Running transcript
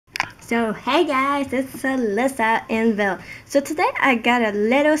So hey guys, it's Alyssa and Ville. So today I got a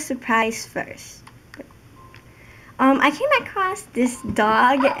little surprise first. I came across this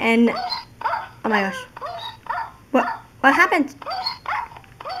dog and oh my gosh. What happened?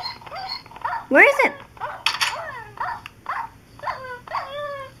 Where is it?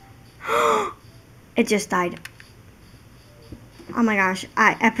 It just died. Oh my gosh,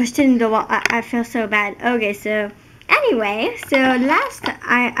 I pushed it in the wall. I feel so bad. Okay, so anyway, so last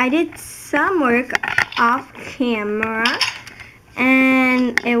I did some work off camera,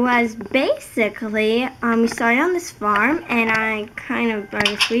 and it was basically we started on this farm, and I kind of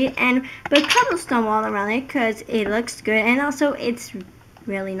obviously and put cobblestone wall around it because it looks good, and also it's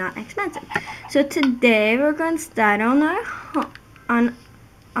really not expensive. So today we're going to start on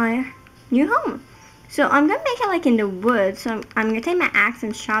our new home. So I'm gonna make it like in the woods. So I'm gonna take my axe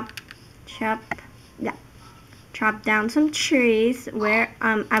and chop down some trees where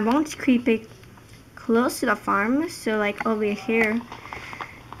I won't creep it close to the farm. So like over here,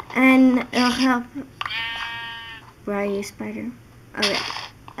 and it'll help. Where are you, spider? Okay,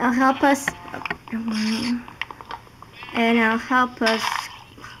 it'll help us. And it'll help us.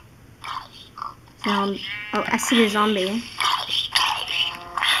 Oh, I see the zombie.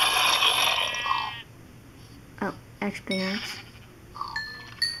 Experience.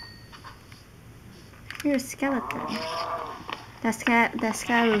 You're a skeleton. That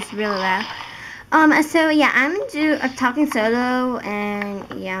sky was really loud. So yeah, I'm gonna do a talking solo, and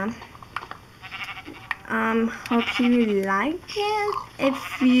yeah. Hope you like it.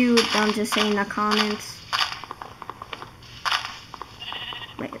 If you don't, just say in the comments.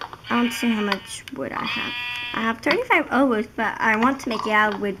 Wait, I don't see how much wood I have. I have 35 wood, but I want to make it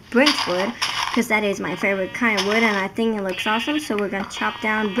out with birch wood, because that is my favorite kind of wood, and I think it looks awesome. So we're gonna chop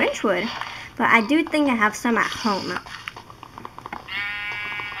down birch wood, but I do think I have some at home.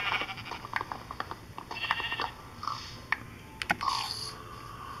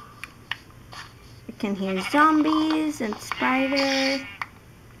 I can hear zombies and spiders,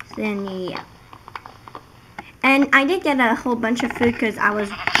 and yeah. And I did get a whole bunch of food because I was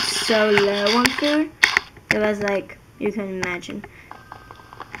so low on food. It was like, you can imagine.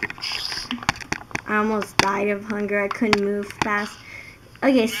 I almost died of hunger. I couldn't move fast.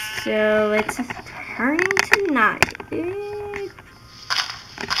 Okay, so it's turning to night.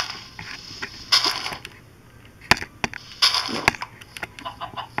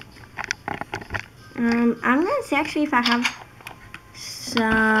 I'm gonna see actually if I have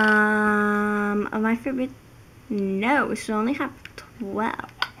some of my favorite. No, so I only have 12.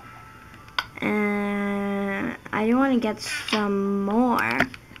 And I do want to get some more.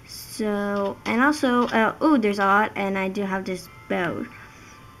 So, and also, oh, there's a lot, and I do have this bow.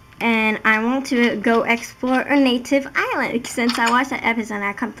 And I want to go explore a native island. Since I watched that episode,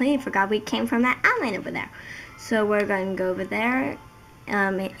 I completely forgot we came from that island over there. So we're going to go over there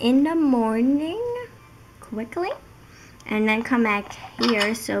in the morning, quickly, and then come back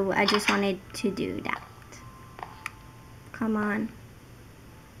here. So I just wanted to do that. Come on.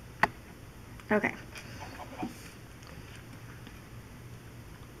 Okay.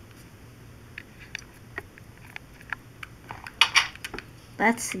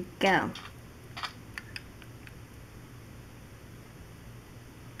 Let's go.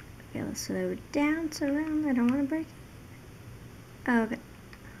 Okay, let's slow it down so I don't want to break it. Okay.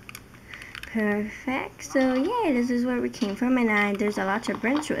 Perfect. So yeah, this is where we came from, and there's a lot of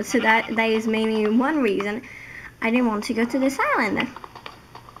branch wood. So that is maybe one reason I didn't want to go to this island.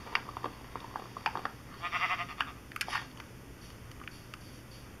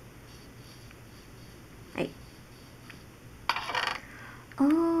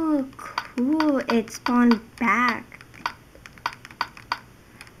 Oh, cool. It spawned back.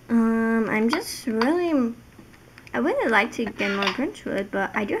 I really like to get more birch wood, but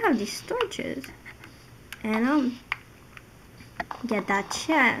I do have these storages. And get that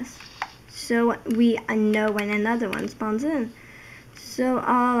chest. So we know when another one spawns in. So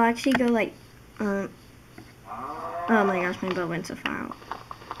I'll actually go like, oh my gosh, my bow went so far out.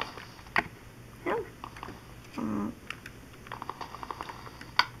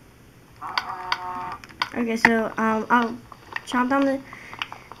 Okay, so I'll chop down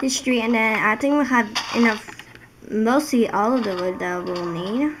this tree, and then I think we'll have enough, mostly all of the wood that we'll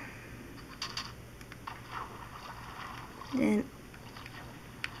need. Then,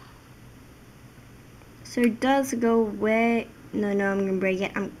 so it does go way. No, I'm gonna break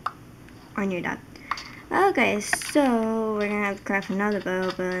it. I'm on your dot. Okay, so we're gonna have to craft another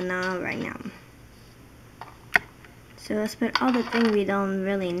bow, but not right now. So let's put all the things we don't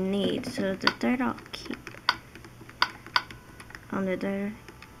really need. So the dirt I'll keep. On the dirt.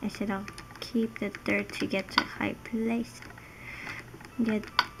 I said I'll keep the dirt to get to high place.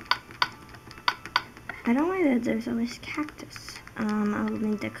 I don't like that there's always cactus. I'll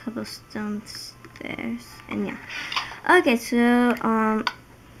need the cobblestone stairs, and yeah. Okay, so I'm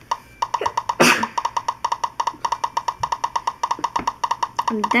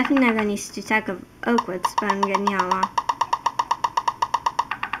definitely not gonna use a stack of oak woods, but I'm getting a lot.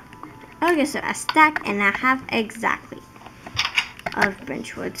 Okay, so a stack and a half exactly of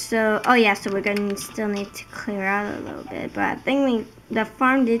birch wood. So, oh yeah, so we're gonna still need to clear out a little bit, but I think the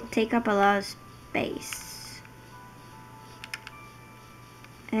farm did take up a lot of space.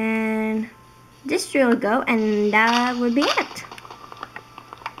 And this tree will go, and that would be it.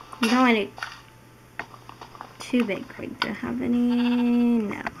 You don't want it too big. Wait, do I have any?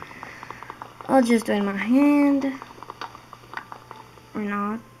 No. I'll just do it in my hand. Or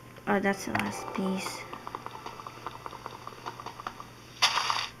not. Oh, that's the last piece.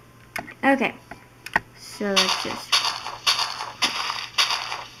 Okay. So let's just...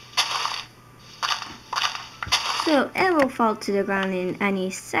 So it will fall to the ground in any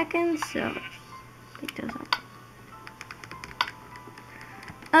second, so pick those up.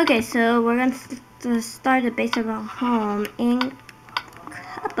 Okay, so we're going to start the base of our home in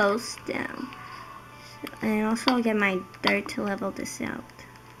cobblestone. And also I'll get my dirt to level this out.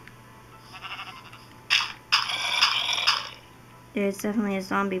 There's definitely a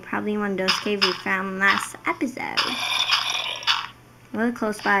zombie, probably one of those caves we found last episode. Really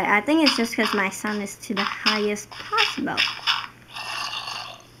close by. I think it's just because my sound is to the highest possible.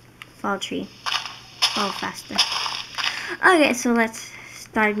 Fall tree. Fall faster. Okay, so let's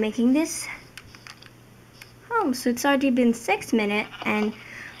start making this home. So it's already been 6 minutes, and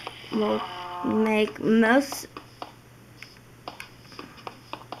we'll make most...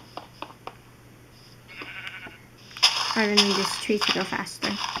 I don't need this tree to go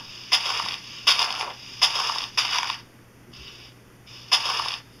faster.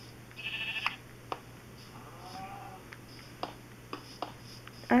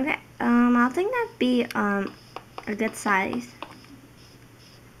 Okay, I think that'd be a good size.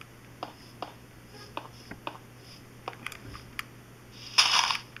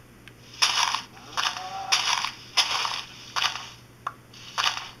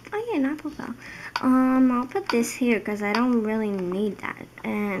 Oh yeah, an apple fell. I'll put this here because I don't really need that.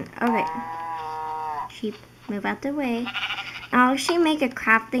 And okay, sheep, move out the way. I'll actually make a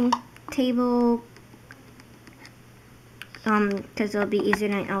crafting table. Because it'll be easier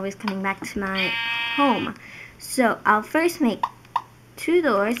than always coming back to my home. So I'll first make 2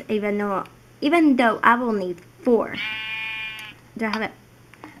 doors, even though I will need 4. Do I have it?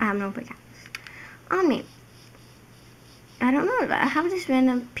 I have no pickaxe on me. I don't know. I have this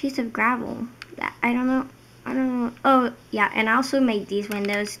random piece of gravel that I don't know. Oh yeah, and I also made these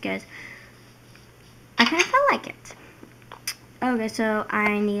windows because I kind of felt like it. Okay, so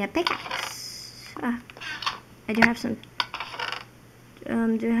I need a pickaxe. I do have some.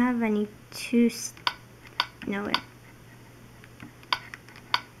 Do I have any 2? No way.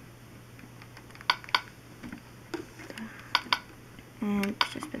 And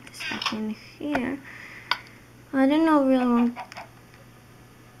just put this back in here. I don't know really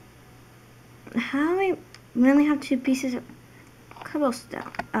how I really have 2 pieces of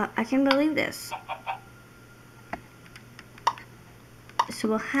cobblestone. I can't believe this. So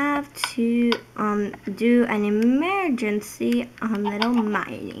we'll have to do an emergency little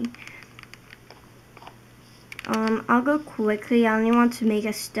mining. I'll go quickly. I only want to make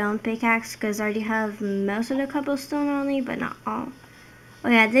a stone pickaxe because I already have most of the cobblestone only, but not all. Oh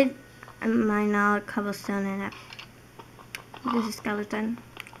yeah, I did mine all cobblestone and that. There's a skeleton.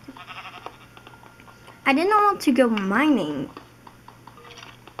 I did not want to go mining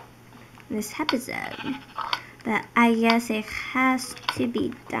this episode, but I guess it has to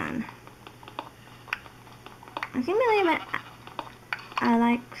be done. I can't believe it. I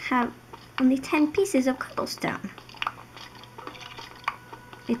like have only 10 pieces of cobblestone.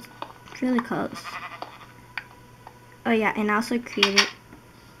 It's really close. Oh yeah, and I also created,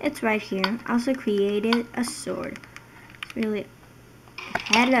 it's right here, I also created a sword. It's really,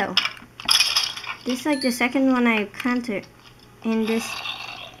 hello. This is like the second one I encountered in this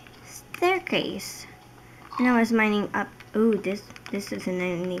staircase. And I was mining up, ooh, this doesn't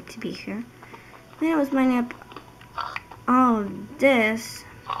need to be here. Then I was mining up all of this.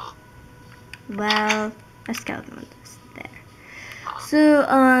 Well, a skeleton was there. So,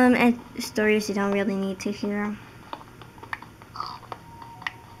 and stories you don't really need to hear.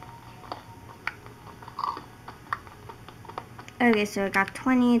 Okay, so I got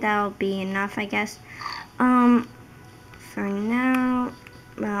 20. That'll be enough, I guess. For now,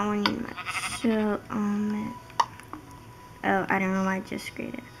 But I want to need my so oh, I don't know why I just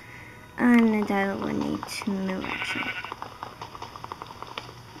created. And that will need to move actually.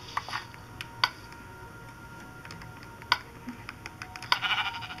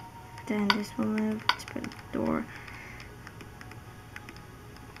 Then this will move. Let's put a door.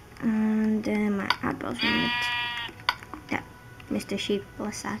 And then my apples will move. Yeah, Mr. Sheep,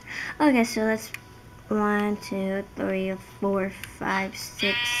 bless that. Okay, so let's 1, 2, 3, 4, 5,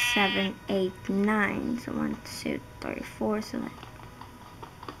 6, 7, 8, 9. So 1, 2, 3, 4. So that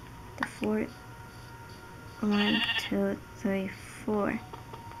the 4. 1, 2, 3, 4.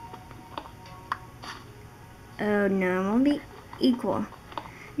 Oh no, it won't be equal.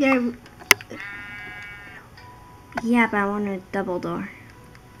 Yeah, but I want a double door.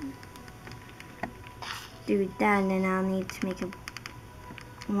 Do that, and then I'll need to make a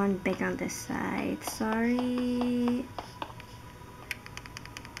one big on this side. Sorry.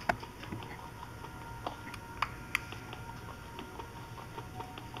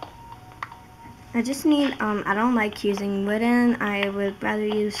 I just need, I don't like using wooden. I would rather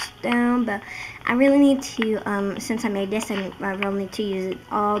use stone, but I really need to, since I made this, I really need to use it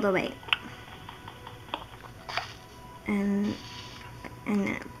all the way. And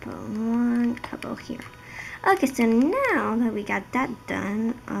then put one couple here. Okay, so now that we got that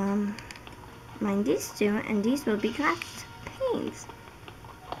done, mine these two, and these will be glass panes.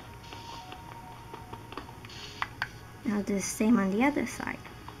 I'll do the same on the other side.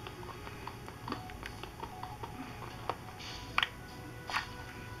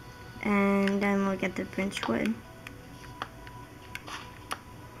 And then we'll get the birch wood.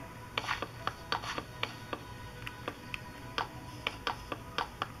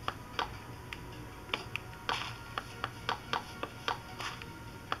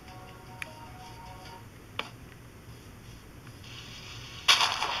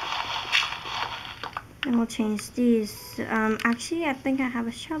 And we'll change these. Actually, I think I have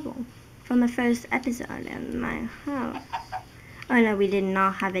a shovel from the first episode in my house. Oh no, we did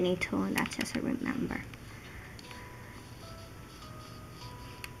not have any tool. That's just I remember.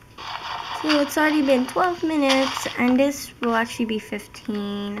 So it's already been 12 minutes, and this will actually be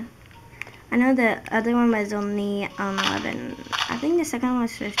 15. I know the other one was only 11. I think the second one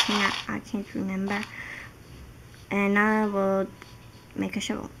was 15. I can't remember. And I will make a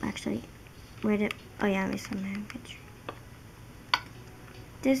shovel. Actually, where did? Oh yeah, let me send my picture.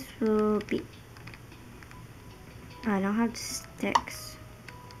 This will be. Oh, I don't have sticks.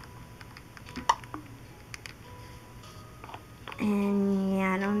 And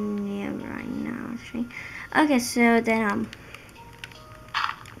yeah, I don't need it right now actually. Okay, so then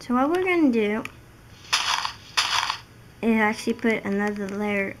so what we're gonna do is actually put another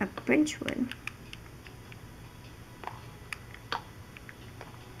layer of birch wood.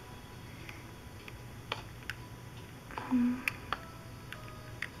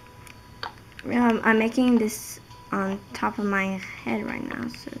 I'm making this on top of my head right now,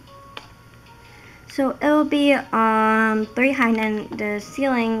 so it will be 3 high, and the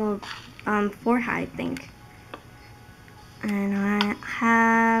ceiling will 4 high, I think. And I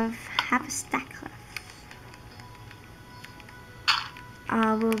have half a stack left.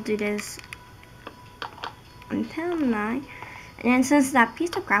 I will do this until 9, and then since that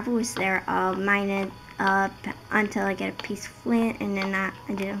piece of gravel is there, I'll mine it up until I get a piece of flint, and then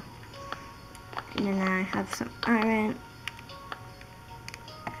and then I have some iron.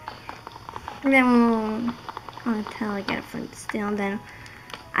 And then we'll until I get a flint steel. And then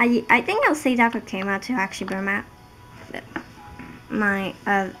I think I'll save that for camera to actually burn my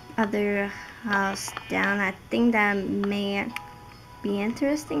other house down. I think that may be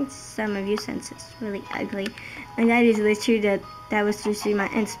interesting to some of you since it's really ugly. And that is literally that was just my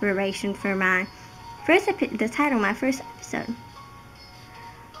inspiration for my the title of my first episode.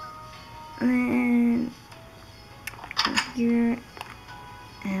 And here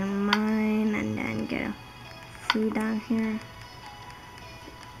and mine, and then get a food down here.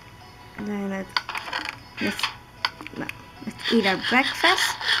 And then let's eat our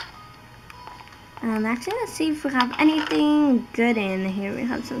breakfast. Actually, let's see if we have anything good in here. We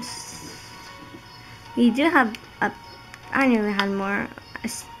have some. We do have I knew we had a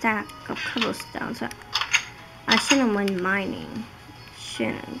stack of cobblestone, so I shouldn't went mining.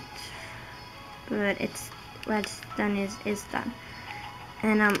 Shouldn't. But what's done is done.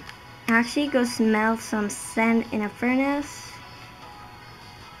 And actually go smell some sand in a furnace.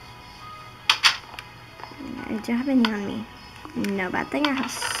 Do I have any on me? No, but I think I have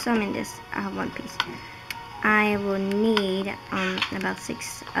some in this. I have 1 piece. I will need about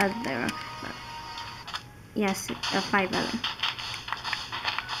 6 other. Yes, 5 other.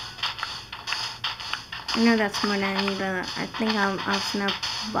 I know that's more than I need, but I think I'll smelt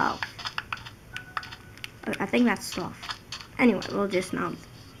 12. I think that's 12. Anyway, we'll just melt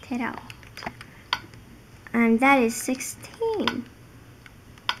it out. And that is 16.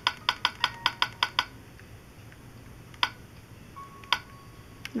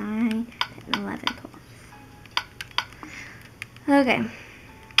 Nine, 10, 11, 12. Okay.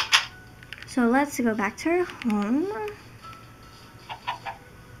 So let's go back to our home.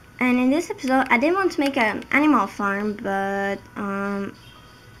 And in this episode, I didn't want to make an animal farm, but I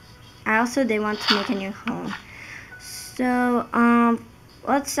also did want to make a new home. So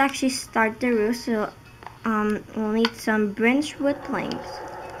let's actually start the roof. So we'll need some branch wood planks.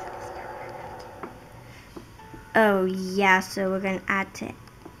 Oh yeah, so we're gonna add to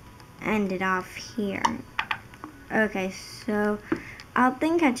end it off here. Okay, so I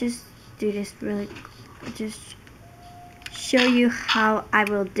think I just do this really, just show you how I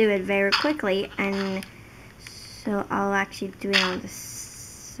will do it very quickly, and so I'll actually do it on the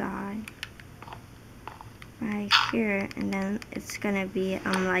side right here, and then it's gonna be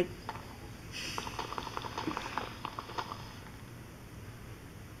like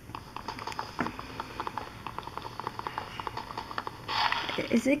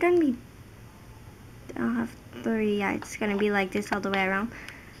is it gonna be I'll have 3, yeah, it's gonna be like this all the way around.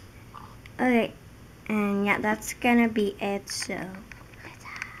 Okay, and yeah, that's gonna be it. So